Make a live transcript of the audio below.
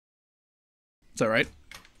that right?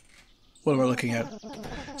 What am I looking at?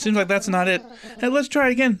 Seems like that's not it. Hey, let's try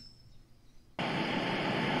it again.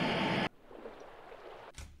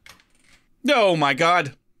 Oh my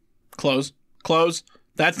god. Close. Close.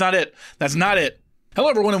 That's not it. That's not it. Hello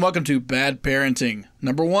everyone and welcome to Bad Parenting.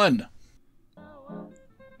 Number 1.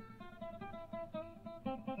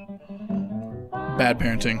 Bad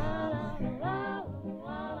Parenting.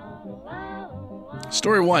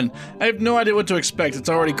 Story 1. I have no idea what to expect. It's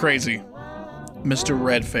already crazy. Mr.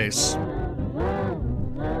 Redface.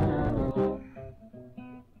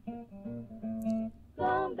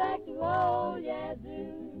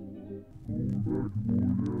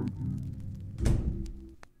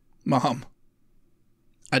 Mom,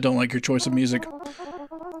 I don't like your choice of music.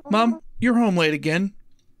 Mom, you're home late again.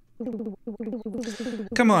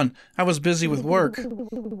 Come on, I was busy with work.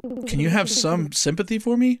 Can you have some sympathy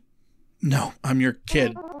for me? No, I'm your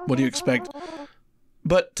kid. What do you expect?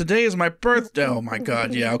 But today is my birthday. Oh my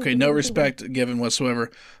god, yeah, okay, no respect given whatsoever.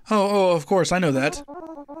 Oh, of course, I know that.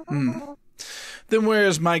 Then where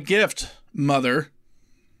is my gift, Mother?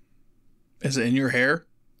 Is it in your hair?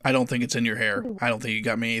 I don't think it's in your hair. I don't think you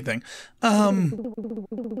got me anything.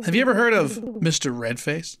 Have you ever heard of Mr.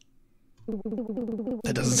 Redface?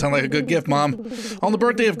 That doesn't sound like a good gift, Mom. On the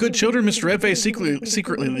birthday of good children, Mr. Redface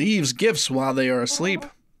secretly leaves gifts while they are asleep.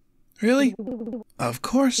 Really? Of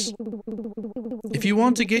course. If you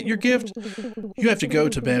want to get your gift, you have to go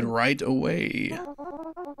to bed right away.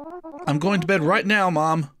 I'm going to bed right now,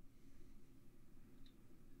 Mom.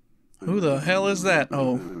 Who the hell is that?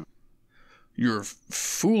 Oh. You're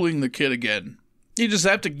fooling the kid again. You just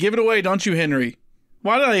have to give it away, don't you, Henry?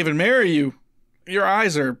 Why did I even marry you? Your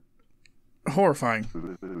eyes are horrifying.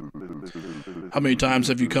 How many times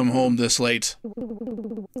have you come home this late?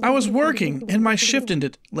 I was working, and my shift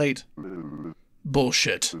ended late.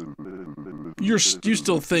 Bullshit. You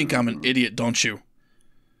still think I'm an idiot, don't you?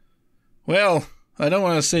 Well, I don't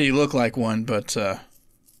want to say you look like one, but,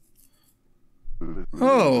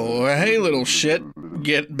 Oh, hey, little shit.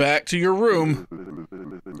 Get back to your room.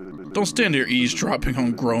 Don't stand here eavesdropping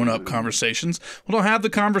on grown-up conversations. Well, don't have the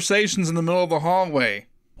conversations in the middle of the hallway.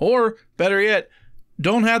 Or, better yet,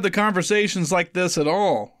 don't have the conversations like this at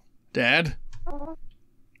all, Dad.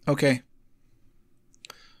 Okay.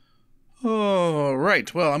 All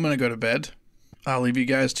right, well, I'm gonna go to bed. I'll leave you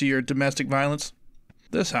guys to your domestic violence.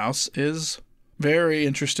 This house is very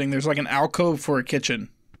interesting. There's like an alcove for a kitchen.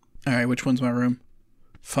 All right, which one's my room?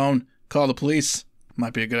 Phone. Call the police.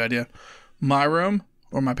 Might be a good idea. My room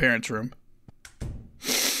or my parents' room?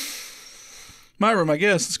 My room, I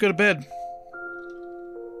guess. Let's go to bed.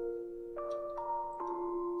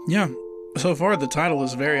 Yeah, so far the title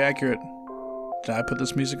is very accurate. Did I put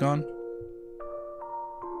this music on?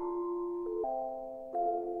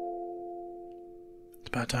 It's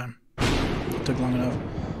about time. It took long enough.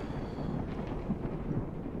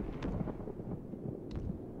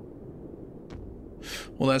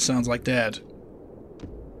 Well, that sounds like Dad.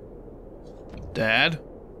 Dad?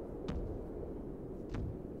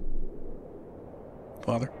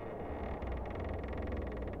 Father?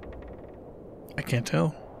 I can't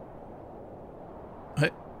tell.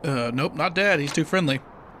 Nope, not Dad. He's too friendly.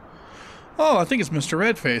 Oh, I think it's Mr.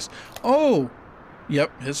 Redface. Oh!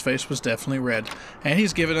 Yep, his face was definitely red. And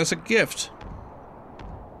he's giving us a gift.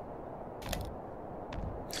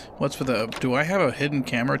 What's for the... Do I have a hidden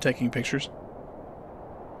camera taking pictures?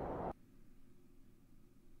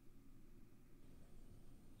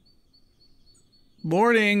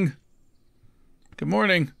 Morning. Good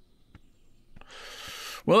morning.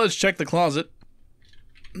 Well, let's check the closet.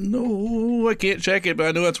 No, I can't check it, but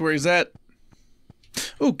I know that's where he's at.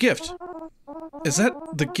 Oh, gift. Is that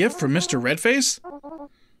the gift from Mr. Redface?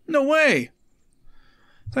 No way.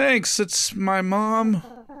 Thanks, it's my mom.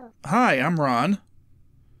 Hi, I'm Ron.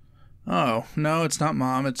 Oh, no, it's not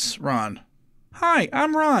Mom, it's Ron. Hi,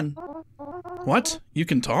 I'm Ron. What? You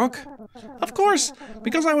can talk? Of course,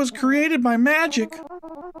 because I was created by magic.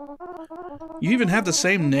 You even have the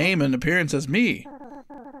same name and appearance as me.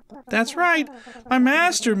 That's right. My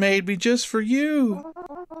master made me just for you.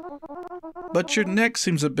 But your neck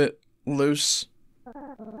seems a bit loose.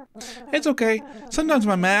 It's okay. Sometimes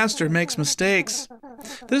my master makes mistakes.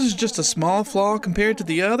 This is just a small flaw compared to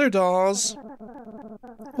the other dolls.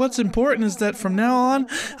 What's important is that from now on,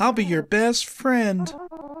 I'll be your best friend.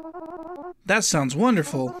 That sounds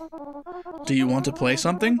wonderful. Do you want to play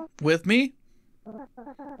something with me?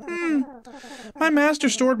 My master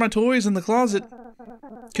stored my toys in the closet.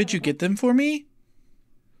 Could you get them for me?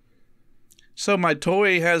 So my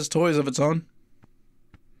toy has toys of its own?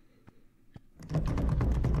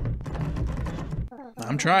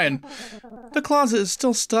 I'm trying. The closet is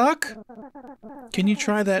still stuck? Can you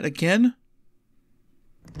try that again?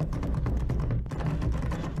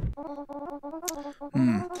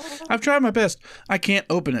 I've tried my best. I can't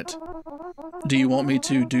open it. Do you want me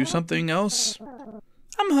to do something else?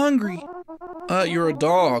 I'm hungry. You're a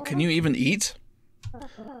doll. Can you even eat?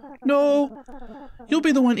 No. You'll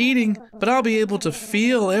be the one eating, but I'll be able to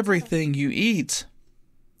feel everything you eat.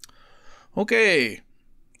 Okay.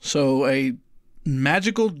 So a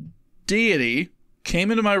magical deity came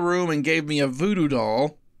into my room and gave me a voodoo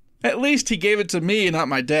doll. At least he gave it to me, not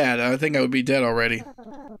my dad. I think I would be dead already.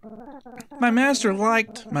 My master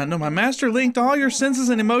linked all your senses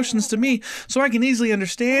and emotions to me, so I can easily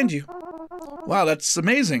understand you. Wow, that's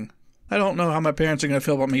amazing. I don't know how my parents are going to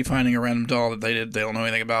feel about me finding a random doll that they don't know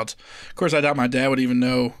anything about. Of course, I doubt my dad would even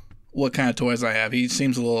know what kind of toys I have. He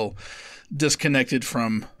seems a little disconnected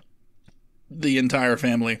from the entire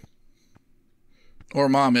family. Or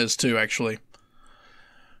mom is too, actually.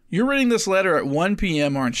 You're reading this letter at 1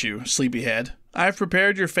 p.m., aren't you, sleepyhead? I've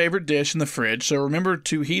prepared your favorite dish in the fridge, so remember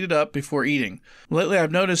to heat it up before eating. Lately,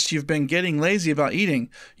 I've noticed you've been getting lazy about eating.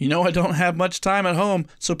 You know I don't have much time at home,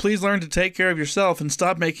 so please learn to take care of yourself and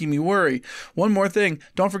stop making me worry. One more thing,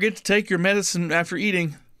 don't forget to take your medicine after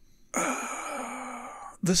eating.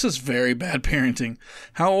 This is very bad parenting.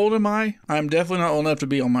 How old am I? I'm definitely not old enough to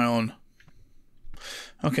be on my own.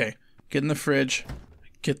 Okay, get in the fridge.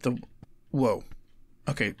 Get the... Whoa.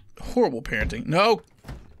 Okay, horrible parenting. No!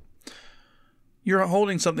 You're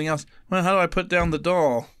holding something else. Well, how do I put down the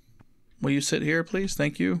doll? Will you sit here, please?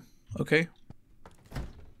 Thank you. Okay.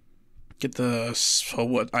 Get the...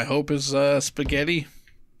 what I hope is spaghetti.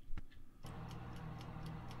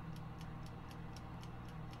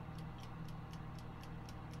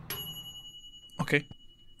 Okay.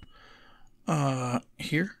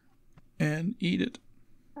 Here. And eat it.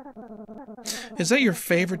 Is that your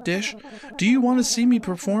favorite dish? Do you want to see me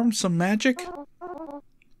perform some magic?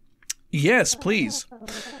 Yes, please.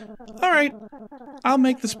 All right. I'll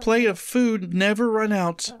make this plate of food never run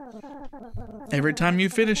out. Every time you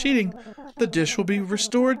finish eating, the dish will be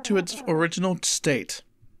restored to its original state.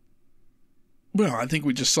 Well, I think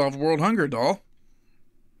we just solved world hunger, doll.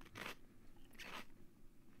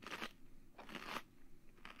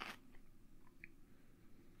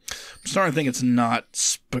 I'm starting to think it's not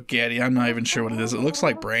spaghetti. I'm not even sure what it is. It looks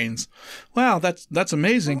like brains. Wow, that's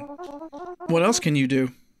amazing. What else can you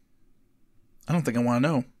do? I don't think I want to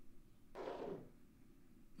know.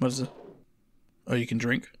 What is it? Oh, you can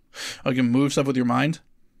drink? Oh, you can move stuff with your mind?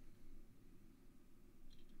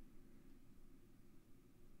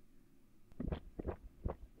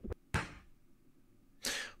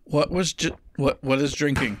 What is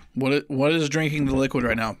drinking? What is drinking the liquid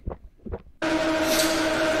right now?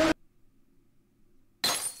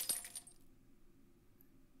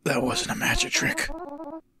 That wasn't a magic trick.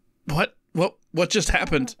 What just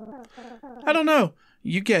happened? I don't know.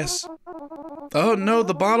 You guess. Oh no,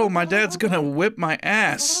 the bottle. My dad's gonna whip my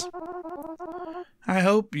ass. I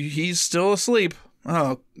hope he's still asleep.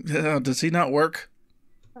 Oh, does he not work?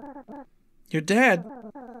 Your dad?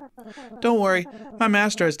 Don't worry. My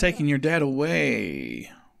master has taken your dad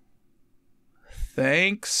away.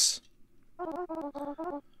 Thanks.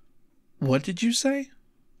 What did you say?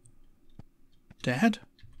 Dad?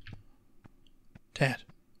 Dad.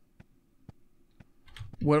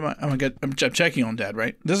 What am I'm checking on Dad,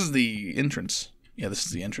 right? This is the entrance. Yeah, this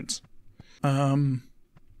is the entrance.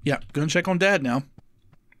 Yeah, gonna check on Dad now.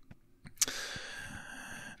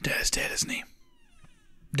 Dad is dead, isn't he?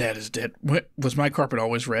 Dad is dead. What, was my carpet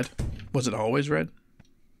always red? Was it always red?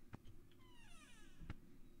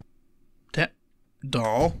 Dad?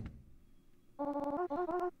 Doll?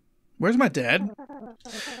 Where's my dad?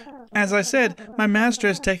 As I said, my master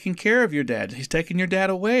has taken care of your dad. He's taken your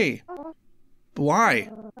dad away. Why?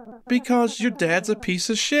 Because your dad's a piece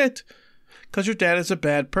of shit. Because your dad is a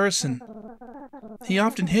bad person. He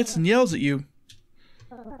often hits and yells at you.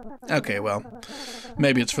 Okay, well,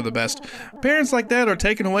 maybe it's for the best. Parents like that are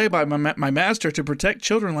taken away by my master to protect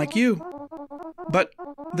children like you. But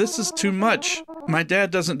this is too much. My dad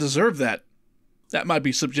doesn't deserve that. That might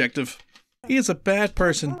be subjective. He is a bad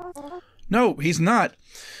person. No, he's not.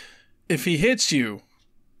 If he hits you,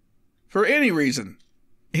 for any reason,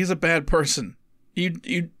 he's a bad person.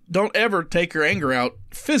 You don't ever take your anger out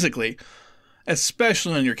physically,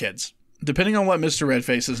 especially on your kids. Depending on what Mr.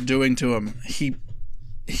 Redface is doing to him,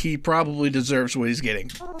 he probably deserves what he's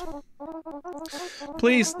getting.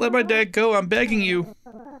 Please, let my dad go. I'm begging you.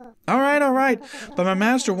 All right. But my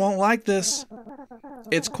master won't like this.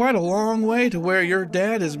 It's quite a long way to where your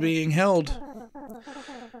dad is being held.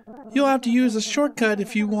 You'll have to use a shortcut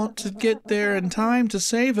if you want to get there in time to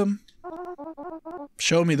save him.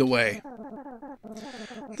 Show me the way.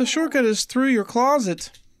 The shortcut is through your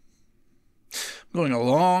closet. I'm going a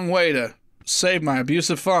long way to save my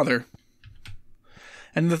abusive father.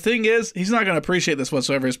 And the thing is, he's not going to appreciate this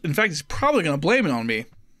whatsoever. In fact, he's probably going to blame it on me.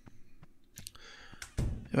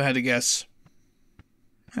 If I had to guess.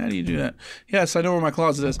 How do you do that? Yes, I know where my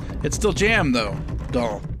closet is. It's still jammed, though,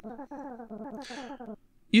 doll.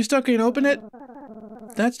 You still can't open it?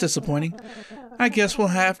 That's disappointing. I guess we'll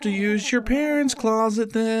have to use your parents'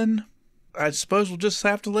 closet, then. I suppose we'll just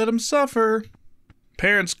have to let him suffer.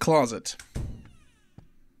 Parents' closet.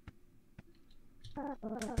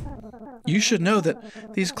 You should know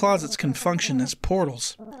that these closets can function as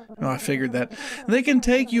portals. Oh, I figured that. They can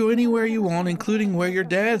take you anywhere you want, including where your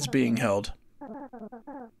dad's being held.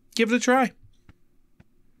 Give it a try.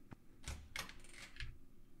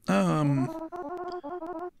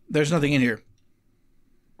 There's nothing in here.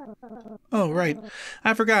 Oh, right.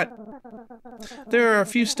 I forgot. There are a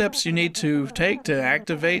few steps you need to take to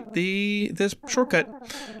activate this shortcut.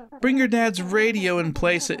 Bring your dad's radio and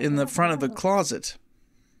place it in the front of the closet.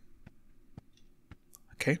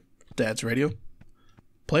 Okay, dad's radio.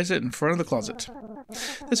 Place it in front of the closet.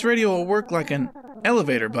 This radio will work like an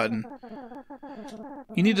elevator button.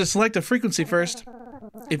 You need to select a frequency first.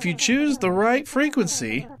 If you choose the right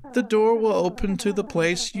frequency, the door will open to the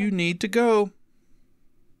place you need to go.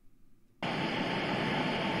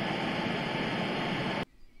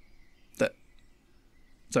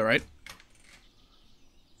 Is that right?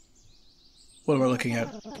 What am I looking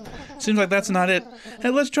at? Seems like that's not it. Hey,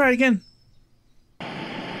 let's try it again.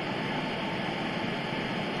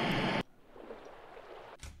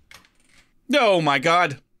 Oh my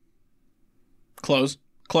god. Close.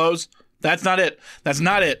 Close. That's not it. That's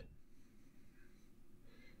not it.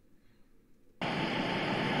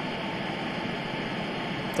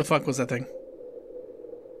 The fuck was that thing?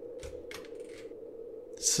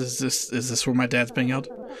 Is this where my dad's being held?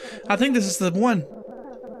 I think this is the one.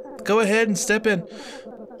 Go ahead and step in.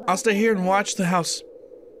 I'll stay here and watch the house.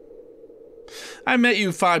 I met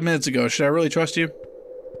you 5 minutes ago. Should I really trust you?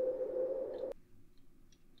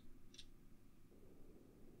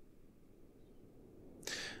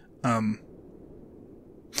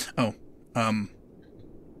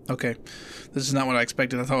 Okay. This is not what I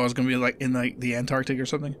expected. I thought I was going to be like in the Antarctic or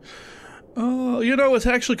something. Oh, you know, it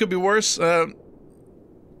actually could be worse. Do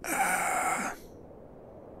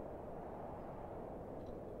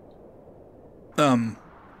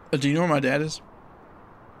you know where my dad is?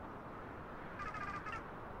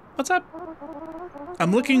 What's up?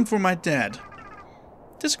 I'm looking for my dad.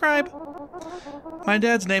 Describe. My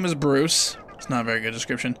dad's name is Bruce. It's not a very good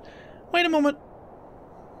description. Wait a moment.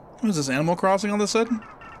 What is this, Animal Crossing all of a sudden?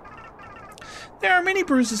 There are many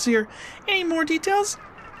Bruces here. Any more details?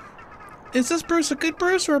 Is this Bruce a good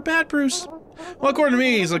Bruce or a bad Bruce? Well, according to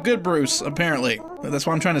me, he's a good Bruce, apparently. That's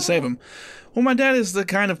why I'm trying to save him. Well, my dad is the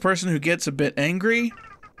kind of person who gets a bit angry.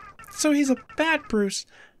 So he's a bad Bruce.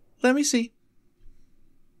 Let me see.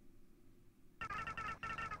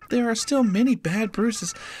 There are still many bad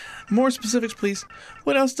Bruces. More specifics, please.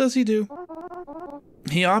 What else does he do?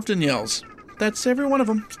 He often yells. That's every one of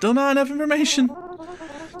them. Still not enough information.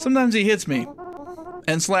 Sometimes he hits me.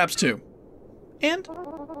 And slaps too. And?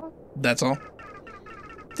 That's all.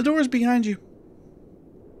 The door is behind you.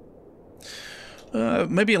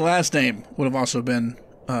 Maybe a last name would have also been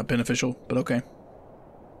beneficial, but okay.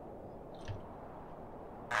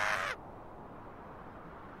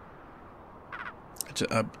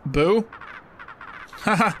 Boo?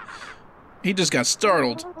 Haha. He just got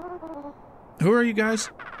startled. Who are you guys?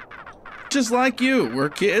 Just like you, we're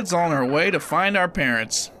kids on our way to find our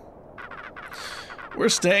parents. We're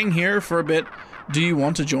staying here for a bit. Do you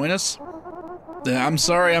want to join us? I'm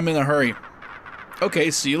sorry, I'm in a hurry.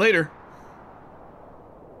 Okay, see you later.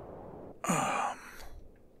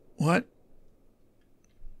 What?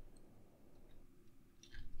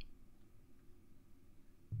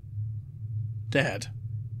 Dad,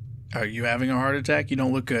 are you having a heart attack? You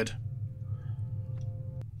don't look good.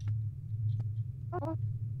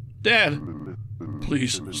 Dad,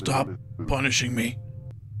 please stop punishing me.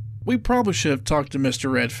 We probably should have talked to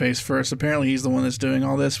Mr. Redface first. Apparently he's the one that's doing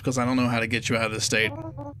all this because I don't know how to get you out of this state.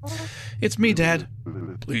 It's me, Dad.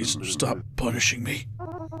 Please stop punishing me.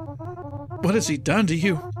 What has he done to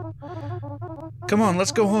you? Come on,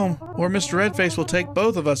 let's go home, or Mr. Redface will take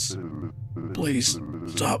both of us. Please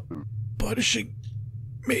stop punishing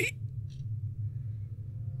me.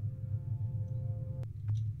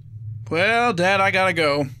 Well, Dad, I gotta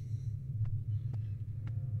go.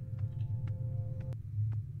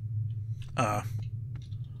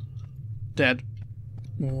 Dad.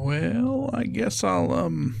 Well, I guess I'll,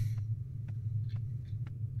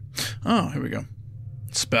 Oh, here we go.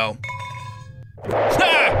 Spell.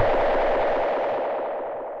 Ha!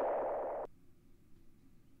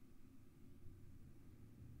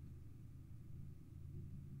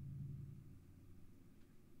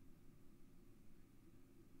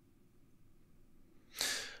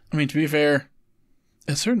 I mean, to be fair,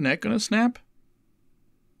 is her neck gonna snap?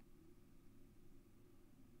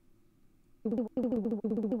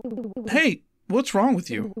 Hey, what's wrong with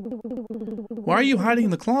you? Why are you hiding in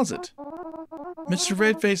the closet? Mr.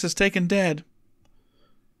 Redface has taken Dad.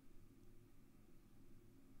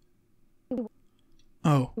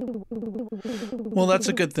 Oh. Well, that's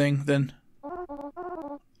a good thing, then.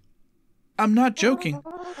 I'm not joking.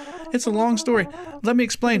 It's a long story. Let me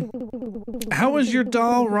explain. How is your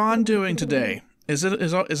doll Ron doing today? Is it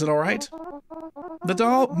all right? The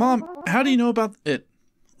doll? Mom, how do you know about it?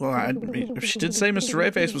 Well, she did say Mr.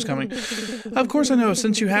 Redface was coming. Of course I know,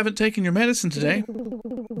 since you haven't taken your medicine today.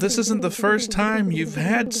 This isn't the first time you've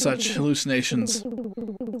had such hallucinations.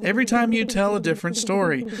 Every time you tell a different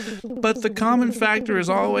story. But the common factor is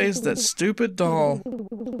always that stupid doll.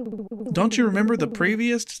 Don't you remember the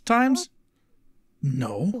previous times?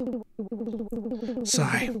 No.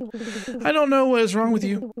 Sigh. I don't know what is wrong with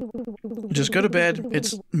you. Just go to bed.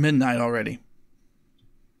 It's midnight already.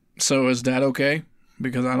 So is Dad okay?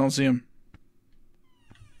 Because I don't see him.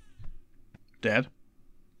 Dad?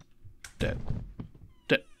 Dad?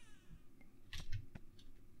 Dad?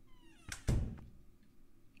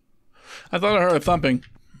 I thought I heard a thumping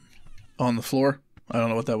on the floor. I don't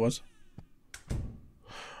know what that was.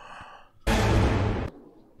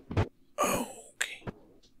 Okay.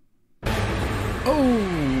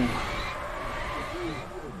 Oh!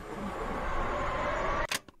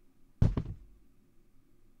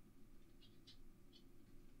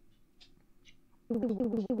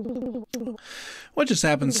 What just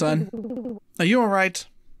happened, son? Are you alright?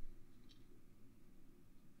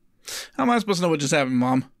 How am I supposed to know what just happened,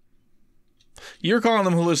 Mom? You're calling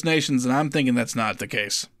them hallucinations, and I'm thinking that's not the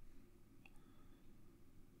case.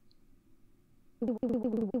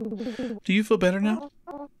 Do you feel better now?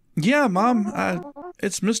 Yeah, Mom.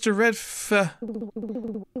 It's Mr.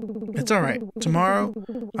 It's alright. Tomorrow,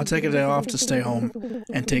 I'll take a day off to stay home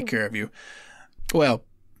and take care of you. Well,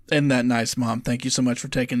 isn't that nice, Mom? Thank you so much for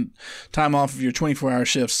taking time off of your 24-hour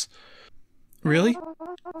shifts. Really?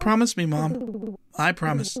 Promise me, Mom. I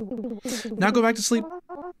promise. Now go back to sleep.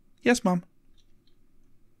 Yes, Mom.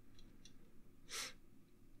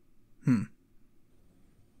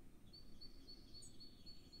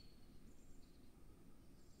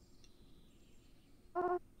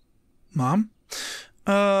 Mom?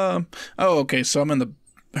 Oh, okay, so I'm in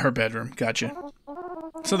her bedroom. Gotcha.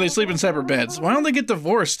 So they sleep in separate beds. Why don't they get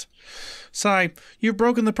divorced? Sigh, you've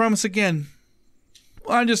broken the promise again.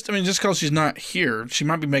 Well, just because she's not here, she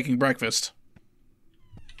might be making breakfast.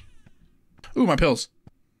 Ooh, my pills.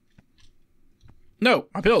 No,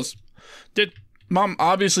 my pills. Did Mom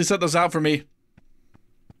obviously set those out for me?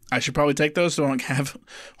 I should probably take those so I don't have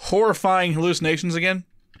horrifying hallucinations again.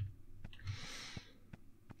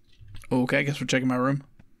 Okay, I guess we're checking my room.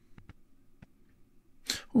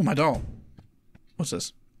 Ooh, my doll. What's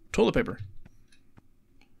this? Toilet paper.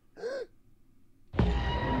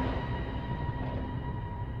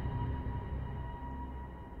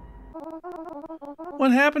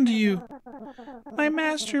 What happened to you? My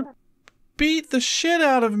master beat the shit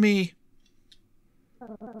out of me.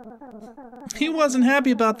 He wasn't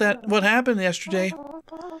happy about that, what happened yesterday.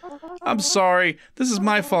 I'm sorry. This is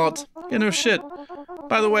my fault. Yeah, no shit.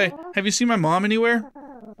 By the way, have you seen my mom anywhere?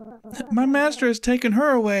 My master has taken her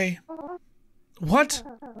away. What?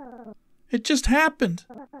 It just happened.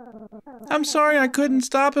 I'm sorry I couldn't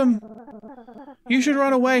stop him. You should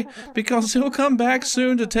run away, because he'll come back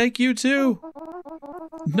soon to take you too.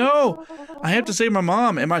 No, I have to save my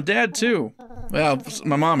mom and my dad too. Well,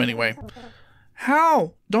 my mom anyway.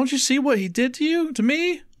 How? Don't you see what he did to you? To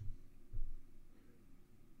me?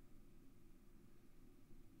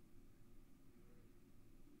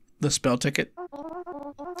 The spell ticket.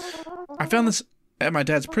 I found this at my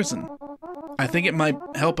dad's prison. I think it might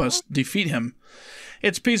help us defeat him.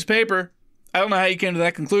 It's a piece of paper. I don't know how you came to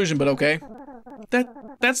that conclusion, but okay.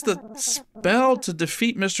 That's the spell to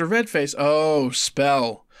defeat Mr. Redface. Oh,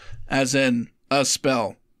 spell. As in a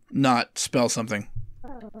spell, not spell something.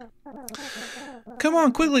 Come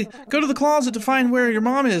on, quickly. Go to the closet to find where your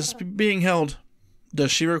mom is being held.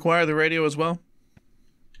 Does she require the radio as well?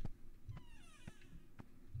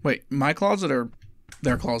 Wait, my closet or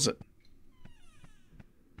their closet?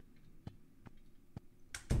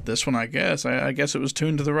 This one, I guess. I guess it was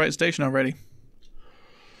tuned to the right station already.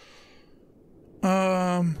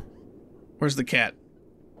 Where's the cat?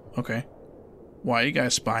 Okay. Why are you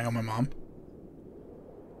guys spying on my mom?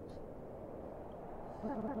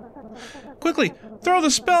 Quickly, throw the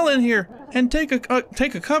spell in here and take a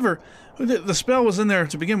cover. The spell was in there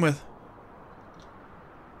to begin with.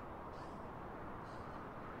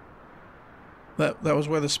 That was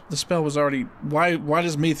where the spell was already. Why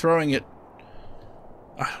does me throwing it?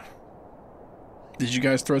 Did you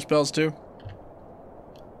guys throw spells too?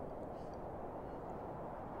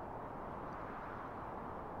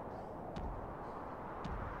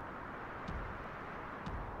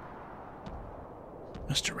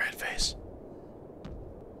 Mr. Redface.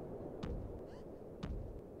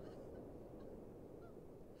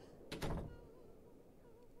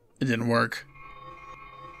 It didn't work.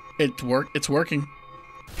 It's working.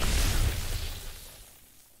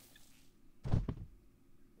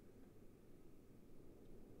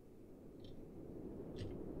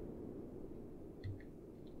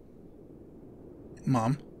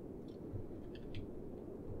 Mom?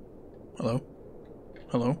 Hello?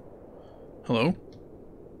 Hello? Hello?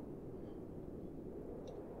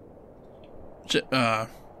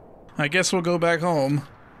 I guess we'll go back home.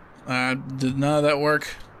 Did none of that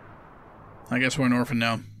work? I guess we're an orphan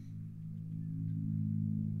now.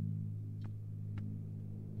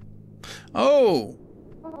 Oh!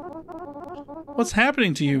 What's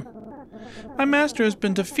happening to you? My master has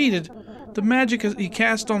been defeated. The magic he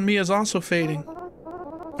cast on me is also fading.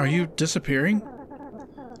 Are you disappearing?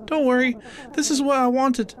 Don't worry. This is what I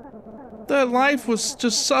wanted. That life was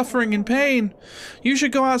just suffering and pain. You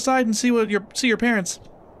should go outside and see your parents.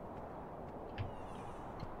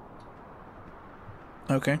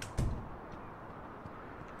 Okay.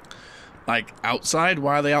 Like outside?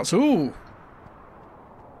 Why are they outside? Ooh.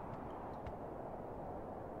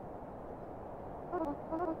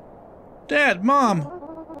 Dad, Mom.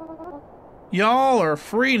 Y'all are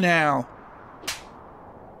free now.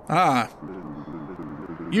 Ah.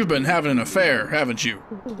 You've been having an affair, haven't you?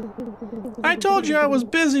 I told you I was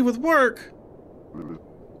busy with work.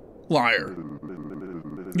 Liar.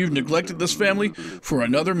 You've neglected this family for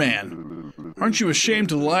another man. Aren't you ashamed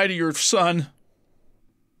to lie to your son?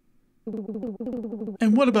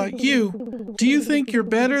 And what about you? Do you think you're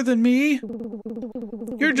better than me?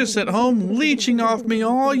 You're just at home leeching off me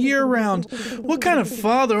all year round. What kind of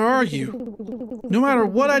father are you? No matter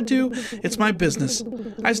what I do, it's my business.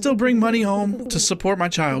 I still bring money home to support my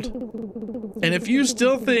child. And if you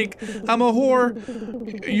still think I'm a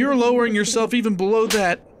whore, you're lowering yourself even below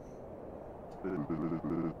that.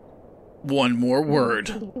 One more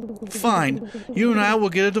word. Fine, you and I will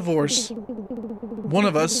get a divorce. One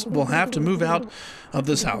of us will have to move out of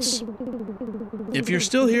this house. If you're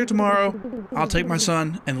still here tomorrow, I'll take my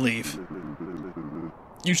son and leave.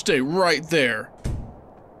 You stay right there.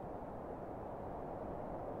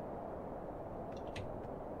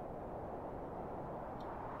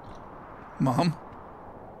 Mom?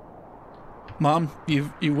 Mom,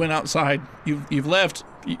 you went outside. You've left.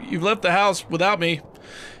 You've left the house without me.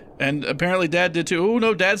 And apparently Dad did too. Oh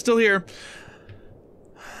no, Dad's still here.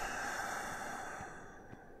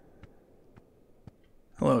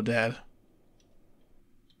 Hello, Dad.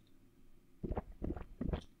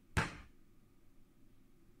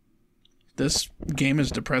 This game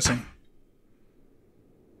is depressing.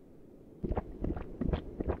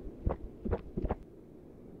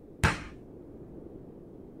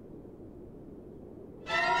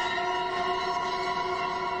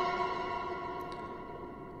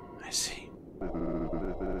 I see.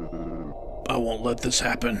 I won't let this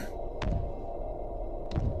happen.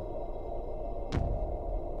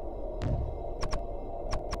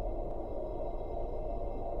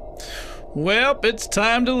 Well, it's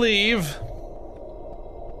time to leave.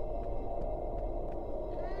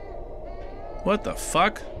 What the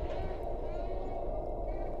fuck?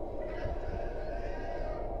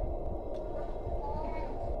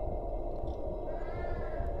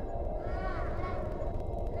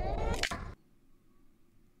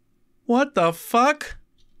 What the fuck?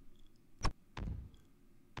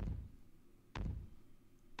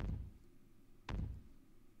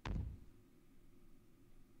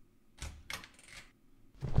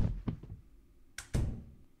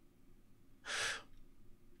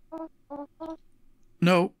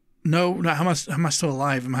 No, how am I still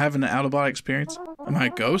alive? Am I having an out-of-body experience? Am I a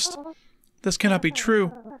ghost? This cannot be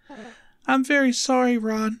true. I'm very sorry,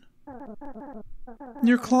 Rod.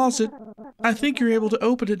 Your closet. I think you're able to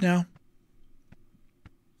open it now.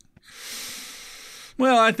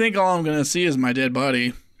 Well, I think all I'm gonna see is my dead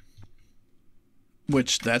body.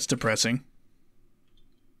 Which, that's depressing.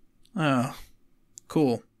 Oh,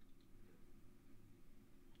 cool.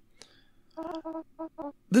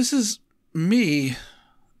 This is me.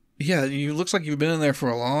 Yeah, you looks like you've been in there for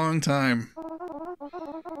a long time.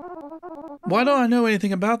 Why don't I know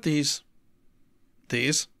anything about these?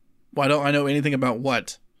 These? Why don't I know anything about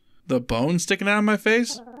what? The bone sticking out of my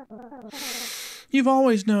face? You've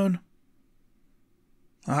always known.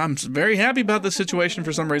 I'm very happy about this situation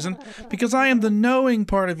for some reason, because I am the knowing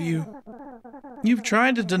part of you. You've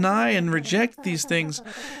tried to deny and reject these things,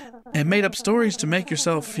 and made up stories to make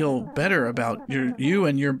yourself feel better about you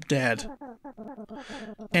and your dad.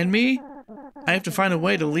 And me, I have to find a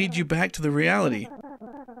way to lead you back to the reality.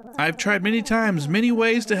 I've tried many times, many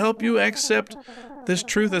ways to help you accept this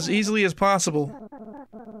truth as easily as possible.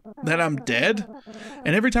 That I'm dead?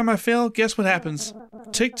 And every time I fail, guess what happens?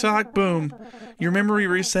 Tick-tock, boom. Your memory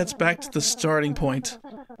resets back to the starting point,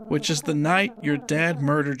 which is the night your dad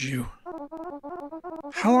murdered you.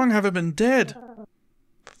 How long have I been dead?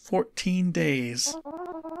 14 days.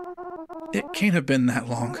 It can't have been that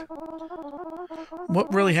long.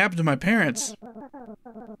 What really happened to my parents?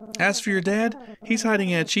 As for your dad, he's hiding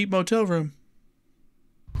in a cheap motel room.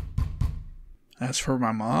 As for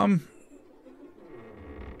my mom...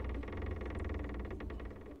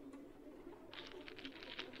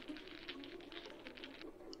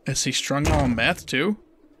 Is he strung out on meth, too?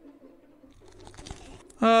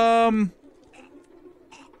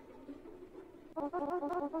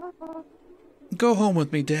 Go home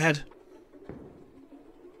with me, Dad.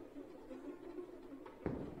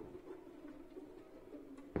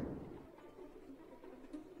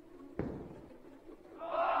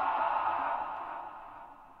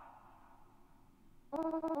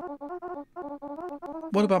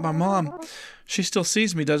 What about my mom? She still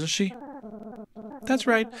sees me, doesn't she? That's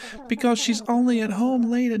right, because she's only at home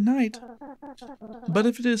late at night. But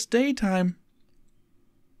if it is daytime...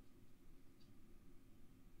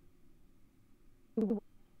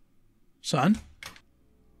 Son?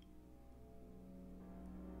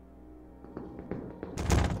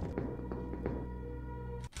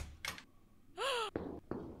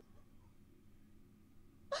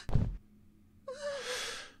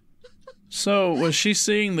 So, was she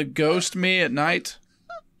seeing the ghost me at night?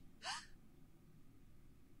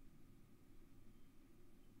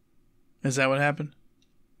 Is that what happened?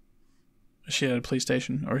 Is she at a police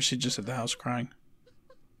station, or is she just at the house crying?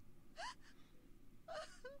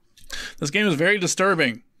 This game is very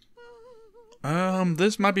disturbing.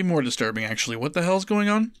 This might be more disturbing, actually. What the hell's going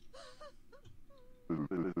on?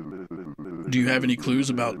 Do you have any clues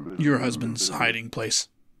about your husband's hiding place?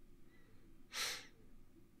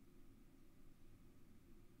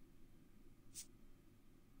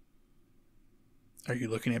 Are you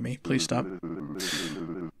looking at me? Please stop.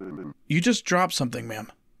 You just dropped something,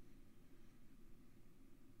 ma'am.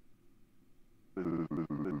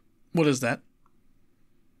 What is that?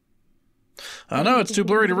 I know, it's too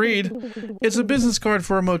blurry to read. It's a business card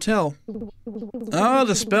for a motel. Oh,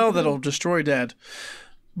 the spell that'll destroy Dad.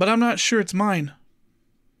 But I'm not sure it's mine.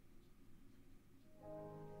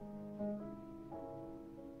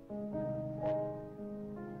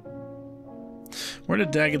 Where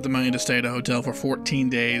did Dad get the money to stay at a hotel for 14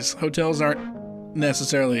 days? Hotels aren't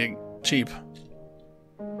necessarily cheap.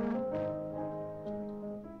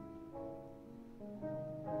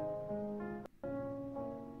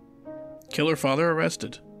 Killer father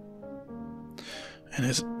arrested. And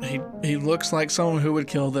he looks like someone who would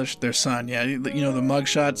kill their son. Yeah, you know, the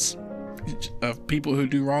mugshots of people who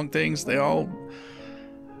do wrong things, they all,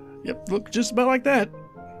 yep, look just about like that.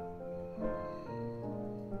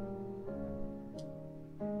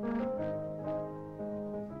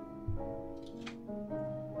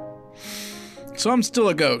 So I'm still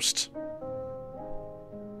a ghost.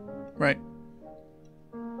 Right.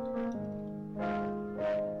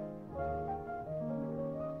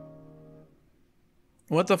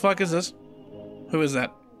 What the fuck is this? Who is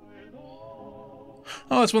that?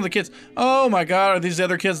 Oh, it's one of the kids. Oh my god, are these the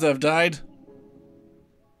other kids that have died?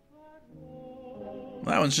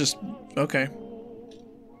 That one's just... okay.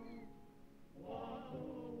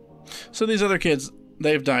 So these other kids,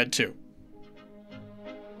 they've died too.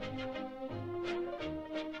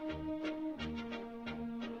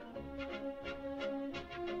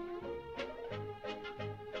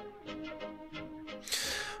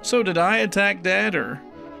 So did I attack Dad, or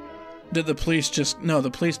did the police just... No,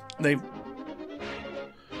 the police, they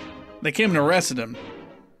came and arrested him.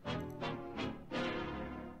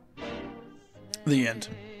 The end.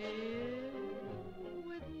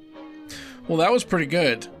 Well, that was pretty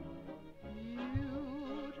good.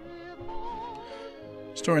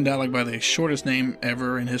 Story in dialogue by the shortest name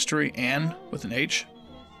ever in history, Anne, with an H.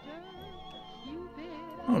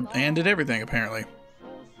 Oh, Anne did everything, apparently.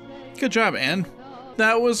 Good job, Anne.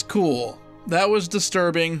 That was cool. That was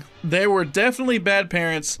disturbing. They were definitely bad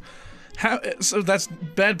parents. So that's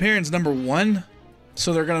bad parents number 1?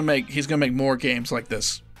 So he's gonna make more games like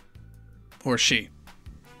this. Or she.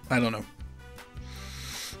 I don't know.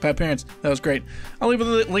 Bad parents. That was great. I'll leave a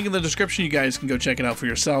link in the description. You guys can go check it out for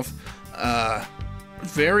yourself.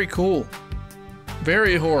 Very cool.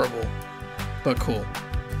 Very horrible, but cool.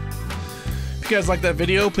 If you guys like that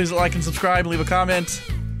video, please like and subscribe, leave a comment,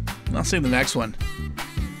 and I'll see you in the next one.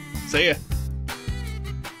 See ya.